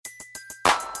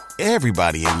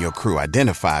Everybody in your crew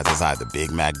identifies as either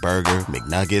Big Mac Burger,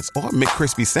 McNuggets, or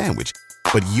McCrispy Sandwich.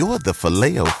 But you're the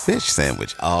Filet-O-Fish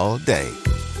Sandwich all day.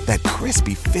 That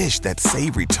crispy fish, that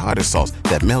savory tartar sauce,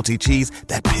 that melty cheese,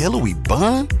 that pillowy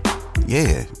bun.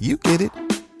 Yeah, you get it.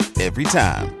 Every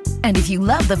time. And if you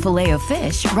love the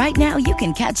Filet-O-Fish, right now you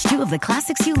can catch two of the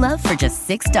classics you love for just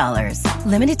 $6.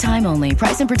 Limited time only.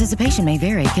 Price and participation may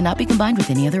vary. Cannot be combined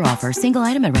with any other offer. Single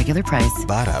item at regular price.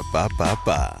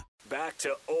 Ba-da-ba-ba-ba. Back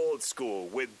to old school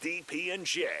with DP and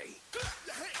J.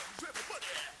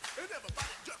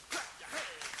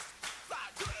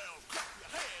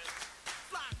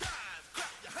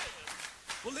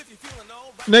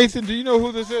 Nathan, do you know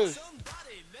who this is?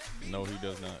 No, he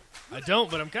does not. I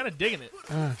don't, but I'm kind of digging it.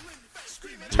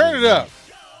 Turn it up.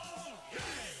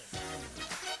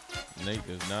 Nate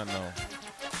does not know.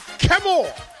 Come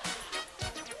on.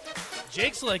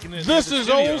 Jake's liking this. This is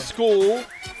old school,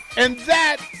 and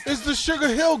that is the Sugar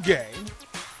Hill Gang.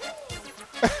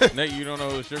 Nate, you don't know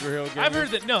who the Sugar Hill Gang I've is?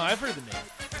 heard that. No, I've heard the name.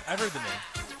 I've heard the name.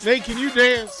 Nate, can you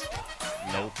dance?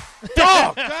 Nope.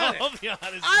 Dog, got it. I'll be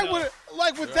honest. I no. would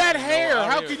like with that hair.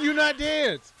 How can you not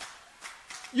dance?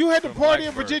 You had to From party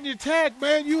at Blacksburg. Virginia Tech,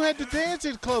 man. You had to dance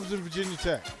in clubs in Virginia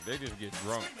Tech. They just get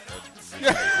drunk. We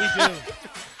do.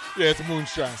 Yeah, it's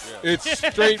moonshine. It's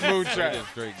straight They moonshine.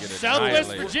 just straight get Southwest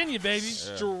annihilated. Virginia, baby.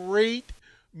 Straight.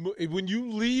 When you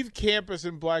leave campus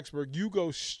in Blacksburg, you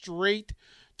go straight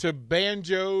to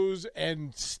banjos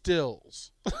and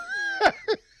stills.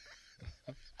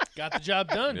 Got the job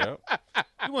done. Yep.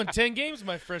 We won 10 games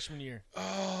my freshman year.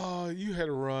 Oh, you had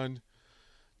a run.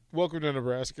 Welcome to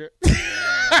Nebraska.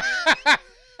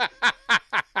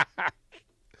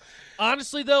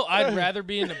 Honestly, though, I'd rather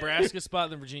be in Nebraska spot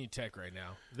than Virginia Tech right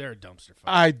now. They're a dumpster fire.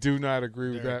 I do not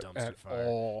agree with They're a that dumpster at fire.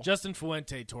 all. Justin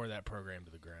Fuente tore that program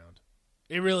to the ground.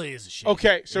 It really is a shame.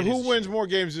 Okay, so It is who a wins shame. more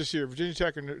games this year, Virginia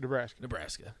Tech or Nebraska?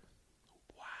 Nebraska.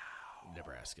 Wow.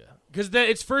 Nebraska. Because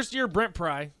it's first year Brent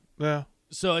Pry, Yeah.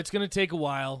 so it's going to take a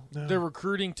while. Their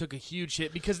recruiting took a huge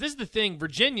hit because this is the thing.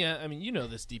 Virginia, I mean, you know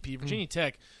this, DP. Virginia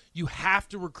Tech, you have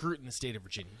to recruit in the state of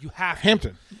Virginia. You have to.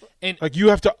 Hampton. And Like, you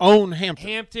have to own Hampton.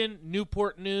 Hampton,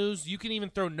 Newport News. You can even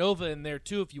throw Nova in there,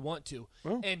 too, if you want to.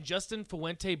 Well. And Justin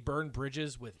Fuente burned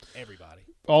bridges with everybody.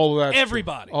 All of that's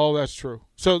Everybody. True. All that's true.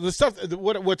 So the stuff,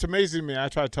 what's amazing to me, I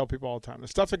try to tell people all the time, the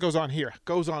stuff that goes on here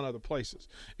goes on other places.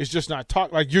 It's just not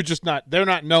talk. Like, you're just not. They're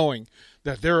not knowing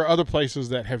that there are other places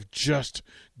that have just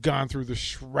gone through the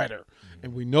shredder,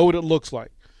 and we know what it looks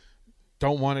like.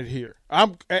 Don't want it here.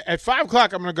 I'm at 5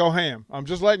 o'clock. I'm going to go ham. I'm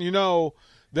just letting you know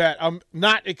that I'm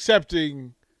not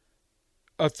accepting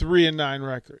a 3-9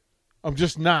 record. I'm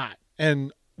just not,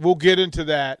 and we'll get into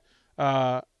that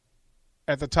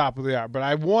at the top of the hour. But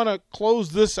I want to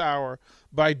close this hour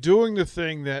by doing the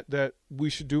thing that we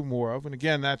should do more of, and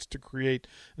again, that's to create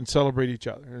and celebrate each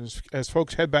other. And as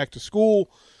folks head back to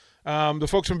school, the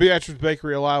folks from Beatrice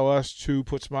Bakery allow us to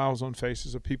put smiles on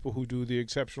faces of people who do the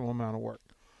exceptional amount of work.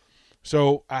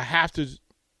 So I have to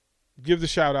give the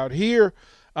shout out here.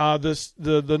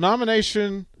 The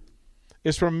nomination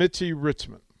is from Mitzi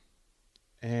Ritzman,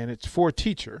 and it's for a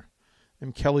teacher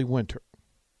named Kelly Winter.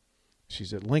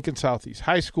 She's at Lincoln Southeast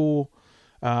High School.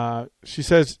 She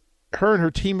says her and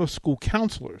her team of school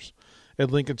counselors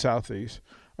at Lincoln Southeast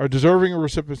are deserving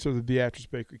recipients of the Beatrice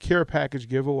Bakery Care Package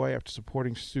giveaway after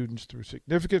supporting students through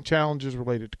significant challenges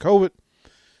related to COVID.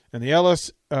 And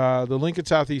the Lincoln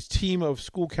Southeast team of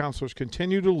school counselors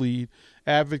continue to lead,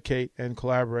 advocate, and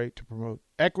collaborate to promote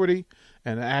equity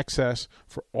and access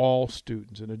for all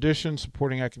students. In addition,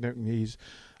 supporting academic needs,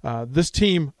 this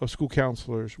team of school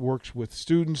counselors works with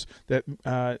students that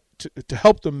to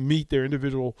help them meet their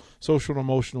individual social and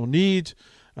emotional needs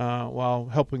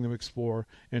while helping them explore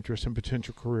interests and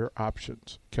potential career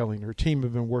options. Kelly and her team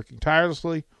have been working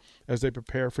tirelessly as they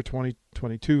prepare for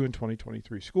 2022 and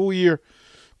 2023 school year.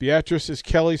 Beatrice is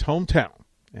Kelly's hometown,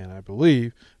 and I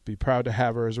believe be proud to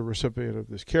have her as a recipient of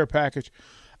this care package.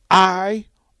 I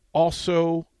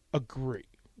also agree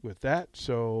with that.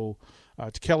 So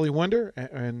to Kelly Winder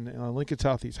and Lincoln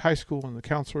Southeast High School and the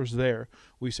counselors there,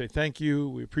 we say thank you.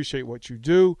 We appreciate what you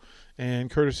do. And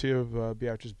courtesy of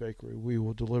Beatrice Bakery, we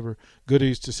will deliver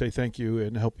goodies to say thank you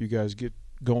and help you guys get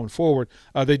going forward.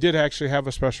 They did actually have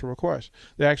a special request.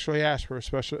 They actually asked for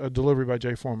a delivery by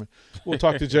Jay Foreman. We'll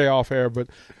talk to Jay off air, but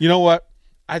you know what?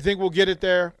 I think we'll get it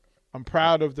there. I'm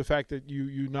proud of the fact that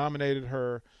you nominated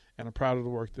her, and I'm proud of the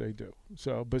work they do.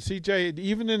 So, but CJ,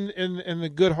 even in the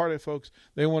good-hearted folks,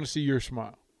 they want to see your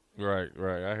smile. Right.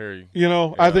 I hear you. You know,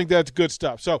 Yeah. I think that's good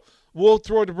stuff. So we'll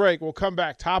throw it to break. We'll come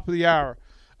back, top of the hour.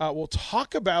 We'll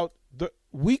talk about the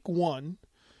week one,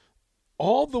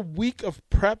 all the week of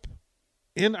prep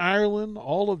in Ireland,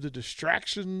 all of the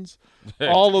distractions,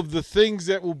 all of the things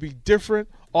that will be different,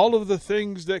 all of the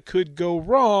things that could go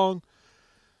wrong,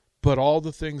 but all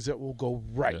the things that will go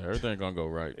right. Yeah, everything going to go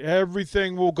right.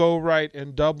 Everything will go right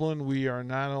in Dublin. We are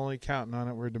not only counting on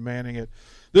it, we're demanding it.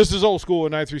 This is Old School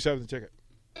at 937 The Ticket.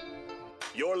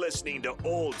 You're listening to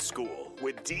Old School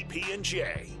with DP and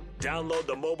J. Download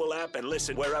the mobile app and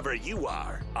listen wherever you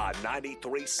are on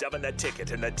 93.7 The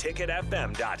Ticket and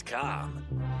theticketfm.com.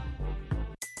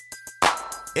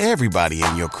 Everybody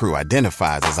in your crew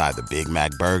identifies as either Big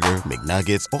Mac Burger,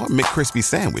 McNuggets, or McCrispy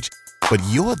Sandwich. But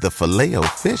you're the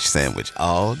Filet-O-Fish Sandwich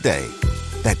all day.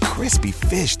 That crispy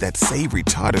fish, that savory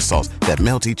tartar sauce, that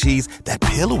melty cheese, that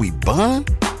pillowy bun.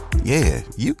 Yeah,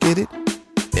 you get it.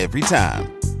 Every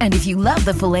time. And if you love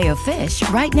the Filet-O-Fish,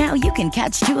 right now you can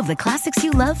catch 2 of the classics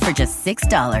you love for just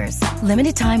 $6.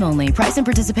 Limited time only. Price and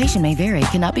participation may vary.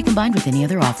 Cannot be combined with any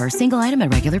other offer. Single item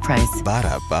at regular price.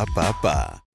 Ba-da-ba-ba-ba.